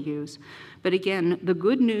medication to use. But again, the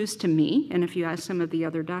good news to me, and if you ask some of the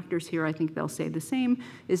other doctors here, I think they'll say the same,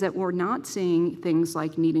 is that we're not seeing things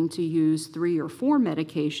like needing to use 3 or 4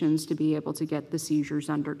 medications to be able to get the seizures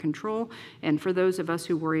under control. And for those of us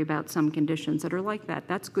who worry about some conditions that are like that,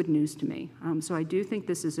 that's good news to me. So I do think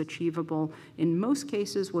this is achievable in most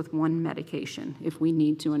cases with one medication if we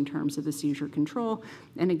need to in terms of the seizure control.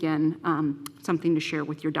 And again, something to share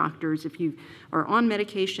with your doctors. If you are on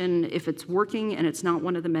medication, if it's working and it's not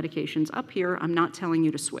one of the medications up here, I'm not telling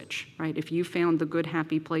you to switch, right? If you found the good,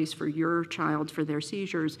 happy place for your child for their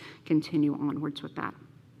seizures, continue onwards with that.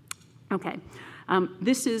 Okay.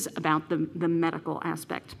 This is about the medical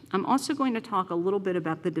aspect. I'm also going to talk a little bit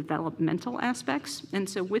about the developmental aspects. And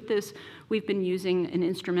so with this, we've been using an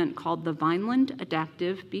instrument called the Vineland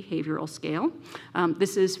Adaptive Behavioral Scale.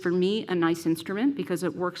 This is, for me, a nice instrument because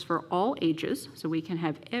it works for all ages, so we can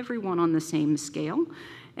have everyone on the same scale.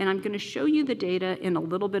 And I'm going to show you the data in a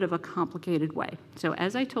little bit of a complicated way. So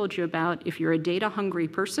as I told you about, if you're a data-hungry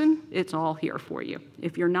person, it's all here for you.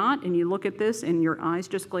 If you're not, and you look at this and your eyes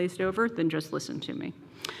just glazed over, then just listen to me.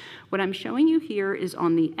 What I'm showing you here is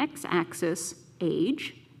on the x-axis,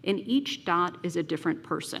 age, and each dot is a different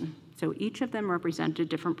person. So each of them represent a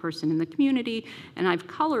different person in the community, and I've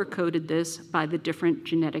color-coded this by the different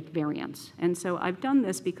genetic variants. And so I've done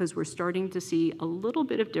this because we're starting to see a little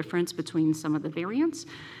bit of difference between some of the variants.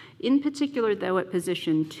 In particular, though, at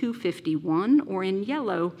position 251, or in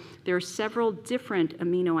yellow, there are several different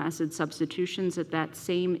amino acid substitutions at that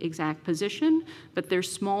same exact position, but they're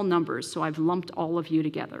small numbers, so I've lumped all of you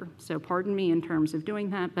together. So pardon me in terms of doing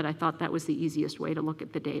that, but I thought that was the easiest way to look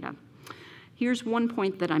at the data. Here's one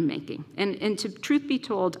point that I'm making. And to truth be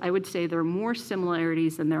told, I would say there are more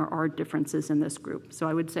similarities than there are differences in this group. So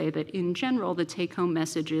I would say that in general, the take-home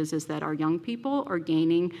message is that our young people are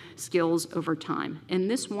gaining skills over time. And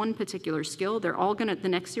this one particular skill, they're all gonna, the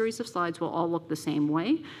next series of slides will all look the same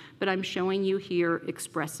way, but I'm showing you here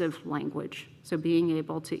expressive language. So being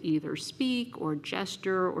able to either speak or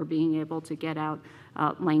gesture or being able to get out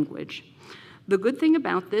language. The good thing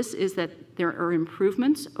about this is that there are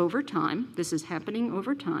improvements over time. This is happening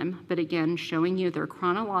over time, but again, showing you their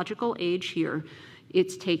chronological age here,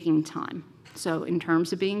 it's taking time. So in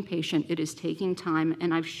terms of being patient, it is taking time,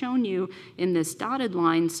 and I've shown you in this dotted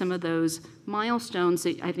line some of those milestones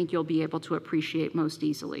that I think you'll be able to appreciate most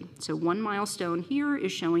easily. So one milestone here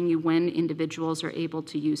is showing you when individuals are able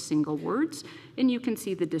to use single words, and you can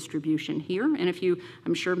see the distribution here. And if you,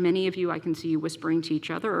 I'm sure many of you, I can see you whispering to each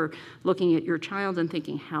other or looking at your child and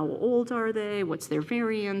thinking, how old are they? What's their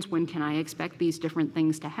variance? When can I expect these different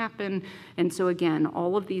things to happen? And so again,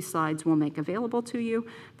 all of these slides we'll make available to you,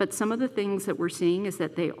 but some of the things that we're seeing is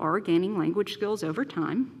that they are gaining language skills over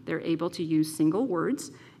time. They're able to use single words,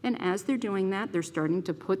 and as they're doing that, they're starting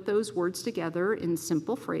to put those words together in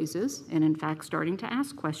simple phrases, and in fact starting to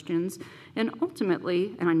ask questions. And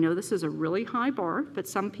ultimately, and I know this is a really high bar, but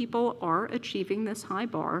some people are achieving this high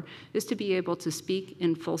bar, is to be able to speak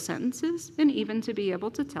in full sentences and even to be able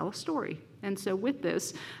to tell a story. And so with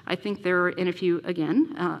this, I think and if you,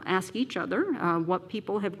 again, ask each other what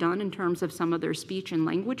people have done in terms of some of their speech and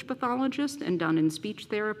language pathologists and done in speech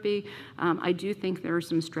therapy, I do think there are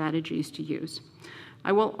some strategies to use.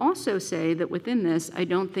 I will also say that within this, I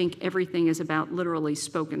don't think everything is about literally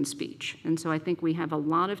spoken speech. And so I think we have a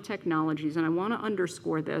lot of technologies, and I want to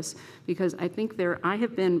underscore this because I think I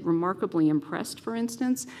have been remarkably impressed, for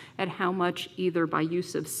instance, at how much either by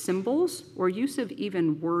use of symbols or use of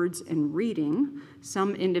even words and reading,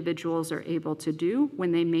 some individuals are able to do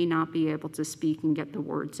when they may not be able to speak and get the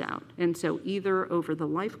words out. And so either over the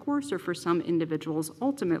life course or for some individuals,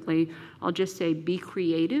 ultimately, I'll just say be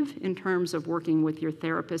creative in terms of working with your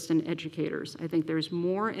therapists and educators. I think there's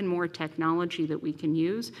more and more technology that we can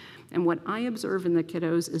use. And what I observe in the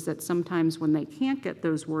kiddos is that sometimes when they can't get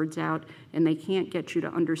those words out and they can't get you to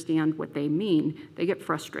understand what they mean, they get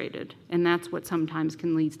frustrated. And that's what sometimes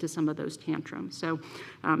can lead to some of those tantrums. So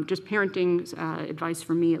just parenting advice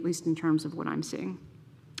from me, at least in terms of what I'm seeing.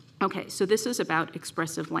 Okay, so this is about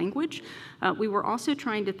expressive language. We were also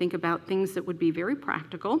trying to think about things that would be very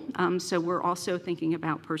practical. So we're also thinking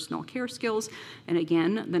about personal care skills. And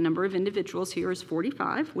again, the number of individuals here is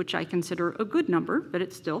 45, which I consider a good number, but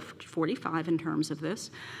it's still 45 in terms of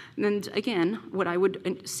this. And again, what I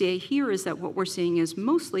would say here is that what we're seeing is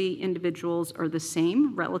mostly individuals are the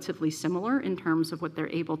same, relatively similar in terms of what they're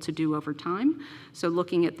able to do over time. So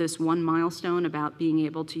looking at this one milestone about being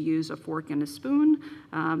able to use a fork and a spoon,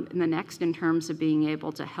 and the next in terms of being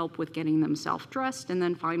able to help with getting themselves dressed, and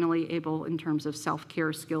then finally able in terms of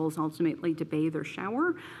self-care skills, ultimately to bathe or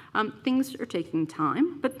shower. Things are taking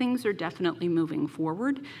time, but things are definitely moving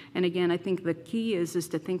forward. And again, I think the key is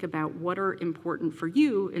to think about what are important for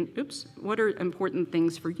you, and what are important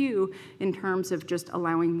things for you in terms of just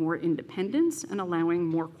allowing more independence and allowing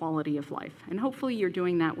more quality of life. And hopefully you're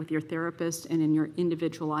doing that with your therapist and in your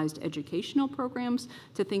individualized educational programs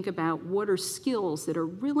to think about what are skills that are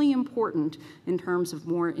really important in terms of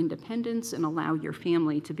more independence and allow your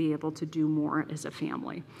family to be able to do more as a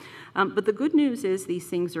family. But the good news is these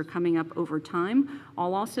things are coming up over time.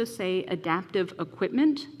 I'll also say adaptive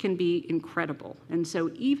equipment can be incredible. And so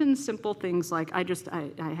even simple things like, I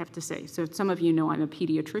have to say, so some of you know I'm a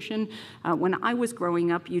pediatrician. When I was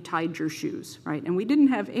growing up, you tied your shoes, right? And we didn't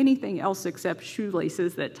have anything else except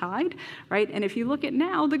shoelaces that tied, right? And if you look at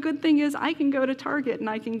now, the good thing is I can go to Target and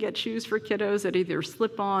I can get shoes for kiddos that either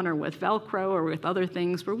slip on or with Velcro or with other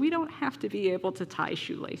things where we don't have to be able to tie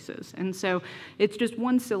shoelaces. And so it's just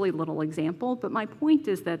one silly little example, but my point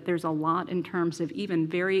is that there's a lot in terms of even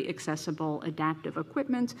very accessible adaptive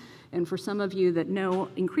equipment. And for some of you that know,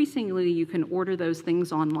 increasingly you can order those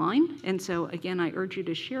things online. And so again, I urge you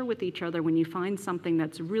to share with each other when you find something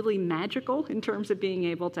that's really magical in terms of being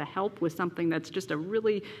able to help with something that's just a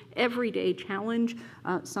really everyday challenge.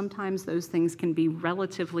 Sometimes those things can be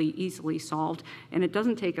relatively easily solved. And it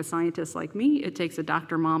doesn't take a scientist like me, it takes a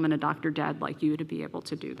Dr. Mom and a Dr. Dad like you to be able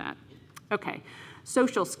to do that. Okay.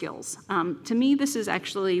 Social skills. To me, this is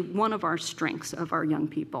actually one of our strengths of our young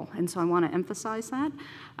people, and so I want to emphasize that.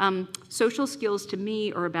 Social skills to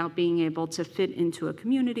me are about being able to fit into a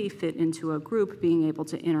community, fit into a group, being able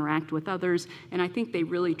to interact with others, and I think they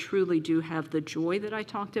really truly do have the joy that I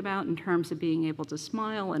talked about in terms of being able to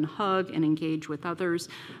smile and hug and engage with others.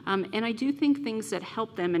 And I do think things that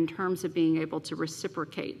help them in terms of being able to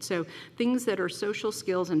reciprocate. So things that are social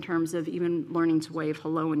skills in terms of even learning to wave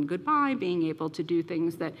hello and goodbye, being able to do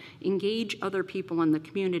things that engage other people in the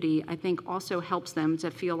community, I think also helps them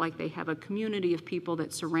to feel like they have a community of people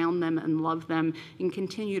that surround them and love them and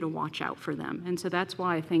continue to watch out for them. And so that's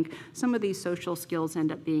why I think some of these social skills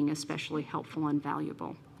end up being especially helpful and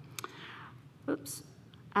valuable. Oops.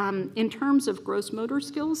 In terms of gross motor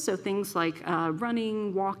skills, so things like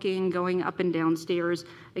running, walking, going up and down stairs,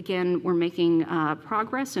 again, we're making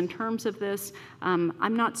progress in terms of this.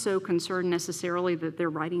 I'm not so concerned necessarily that they're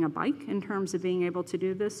riding a bike in terms of being able to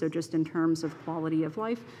do this, so just in terms of quality of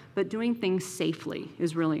life, but doing things safely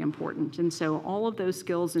is really important. And so all of those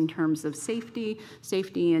skills in terms of safety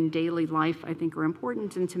in daily life, I think are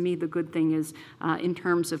important. And to me, the good thing is in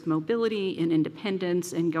terms of mobility and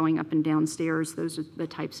independence and going up and down stairs, those are the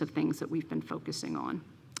types of things that we've been focusing on.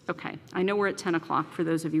 Okay, I know we're at 10 o'clock for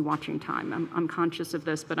those of you watching time. I'm conscious of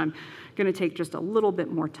this, but I'm going to take just a little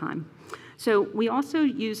bit more time. So we also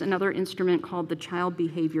use another instrument called the Child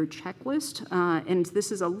Behavior Checklist, and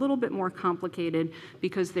this is a little bit more complicated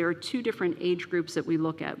because there are two different age groups that we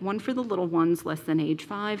look at, one for the little ones less than age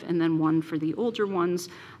 5, and then one for the older ones.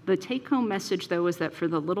 The take-home message, though, is that for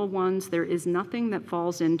the little ones, there is nothing that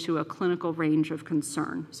falls into a clinical range of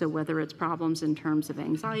concern. So whether it's problems in terms of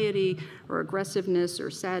anxiety or aggressiveness or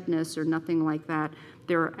sadness or nothing like that,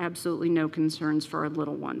 there are absolutely no concerns for our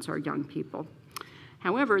little ones, our young people.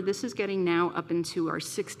 However, this is getting now up into our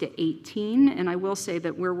 6 to 18, and I will say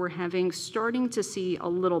that where we're starting to see a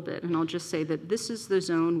little bit, and I'll just say that this is the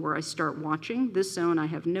zone where I start watching. This zone I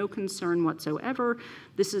have no concern whatsoever.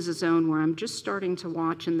 This is a zone where I'm just starting to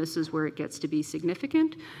watch, and this is where it gets to be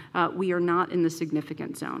significant. We are not in the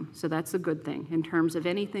significant zone, so that's a good thing. In terms of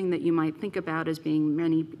anything that you might think about as being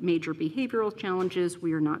many major behavioral challenges,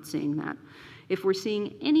 we are not seeing that. If we're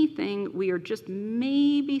seeing anything, we are just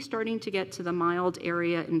maybe starting to get to the mild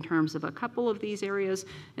area in terms of a couple of these areas.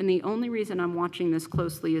 And the only reason I'm watching this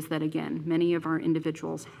closely is that, again, many of our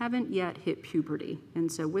individuals haven't yet hit puberty. And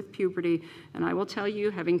so with puberty, and I will tell you,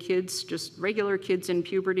 having kids, just regular kids in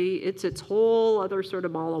puberty, it's its whole other sort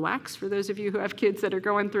of ball of wax for those of you who have kids that are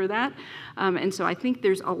going through that. And so I think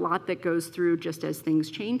there's a lot that goes through just as things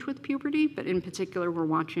change with puberty, but in particular, we're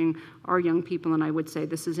watching our young people, and I would say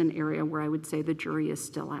this is an area where I would say the jury is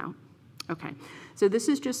still out. Okay, so this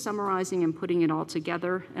is just summarizing and putting it all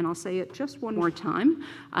together, and I'll say it just one more time.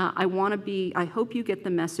 I hope you get the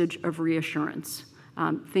message of reassurance.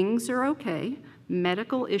 Things are okay.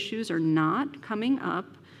 Medical issues are not coming up.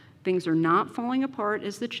 Things are not falling apart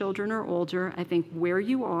as the children are older. I think where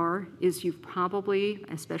you are is you've probably,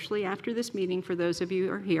 especially after this meeting, for those of you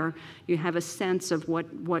who are here, you have a sense of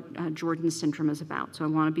what Jordan's syndrome is about. So I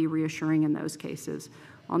want to be reassuring in those cases.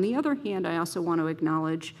 On the other hand, I also want to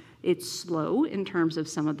acknowledge it's slow in terms of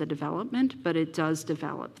some of the development, but it does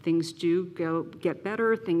develop. Things do get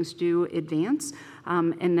better, things do advance,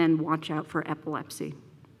 and then watch out for epilepsy.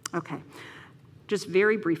 Okay. Just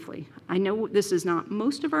very briefly, I know this is not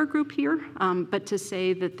most of our group here, but to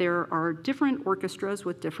say that there are different orchestras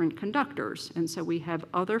with different conductors. And so we have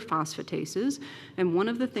other phosphatases. And one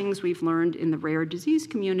of the things we've learned in the rare disease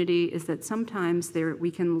community is that sometimes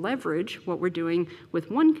we can leverage what we're doing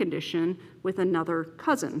with one condition with another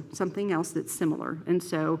cousin, something else that's similar. And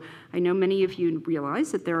so I know many of you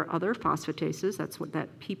realize that there are other phosphatases. That's what that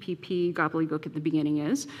PPP gobbledygook at the beginning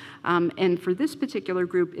is. And for this particular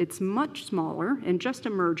group, it's much smaller and just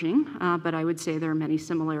emerging, but I would say there are many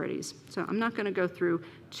similarities. So I'm not going to go through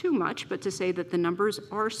too much, but to say that the numbers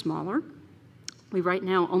are smaller. We right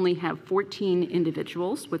now only have 14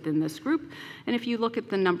 individuals within this group, and if you look at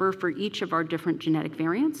the number for each of our different genetic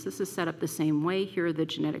variants, this is set up the same way. Here are the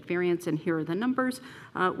genetic variants, and here are the numbers.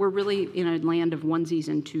 We're really in a land of onesies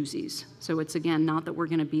and twosies. So it's, again, not that we're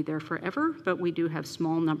going to be there forever, but we do have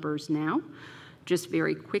small numbers now. Just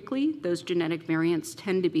very quickly, those genetic variants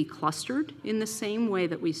tend to be clustered in the same way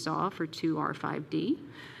that we saw for 2R5D.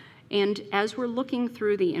 And as we're looking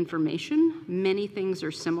through the information, many things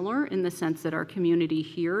are similar in the sense that our community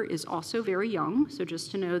here is also very young. So just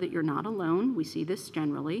to know that you're not alone, we see this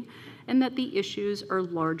generally, and that the issues are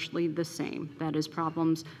largely the same. That is,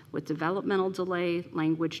 problems with developmental delay,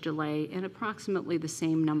 language delay, and approximately the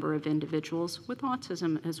same number of individuals with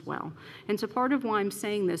autism as well. And so part of why I'm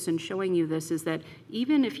saying this and showing you this is that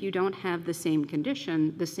even if you don't have the same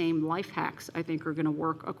condition, the same life hacks, I think, are going to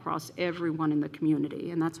work across everyone in the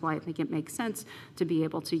community. And that's why I think it makes sense to be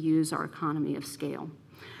able to use our economy of scale.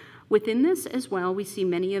 Within this as well, we see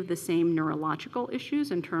many of the same neurological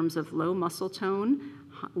issues in terms of low muscle tone,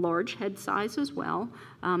 large head size as well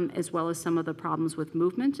as some of the problems with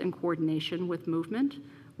movement and coordination with movement.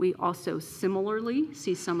 We also similarly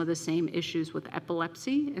see some of the same issues with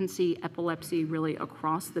epilepsy and see epilepsy really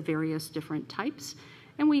across the various different types.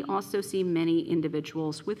 And we also see many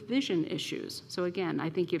individuals with vision issues. So again, I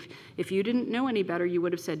think if you didn't know any better, you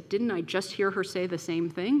would have said, didn't I just hear her say the same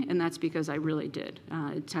thing? And that's because I really did,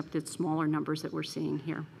 except it's smaller numbers that we're seeing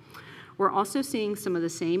here. We're also seeing some of the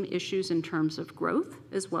same issues in terms of growth,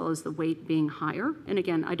 as well as the weight being higher. And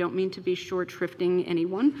again, I don't mean to be short shrifting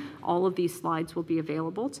anyone. All of these slides will be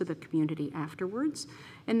available to the community afterwards.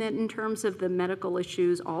 And then in terms of the medical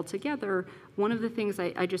issues altogether, one of the things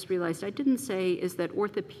I just realized I didn't say is that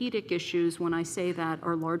orthopedic issues, when I say that,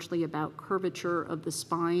 are largely about curvature of the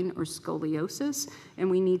spine or scoliosis, and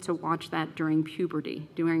we need to watch that during puberty,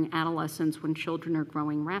 during adolescence when children are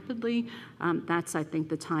growing rapidly. That's, I think,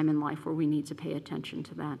 the time in life where we need to pay attention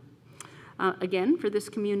to that. Again, for this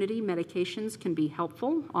community, medications can be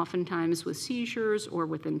helpful, oftentimes with seizures or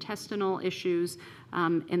with intestinal issues.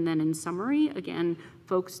 And then in summary, again,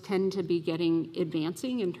 folks tend to be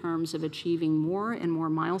advancing in terms of achieving more and more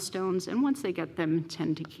milestones, and once they get them,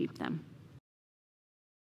 tend to keep them.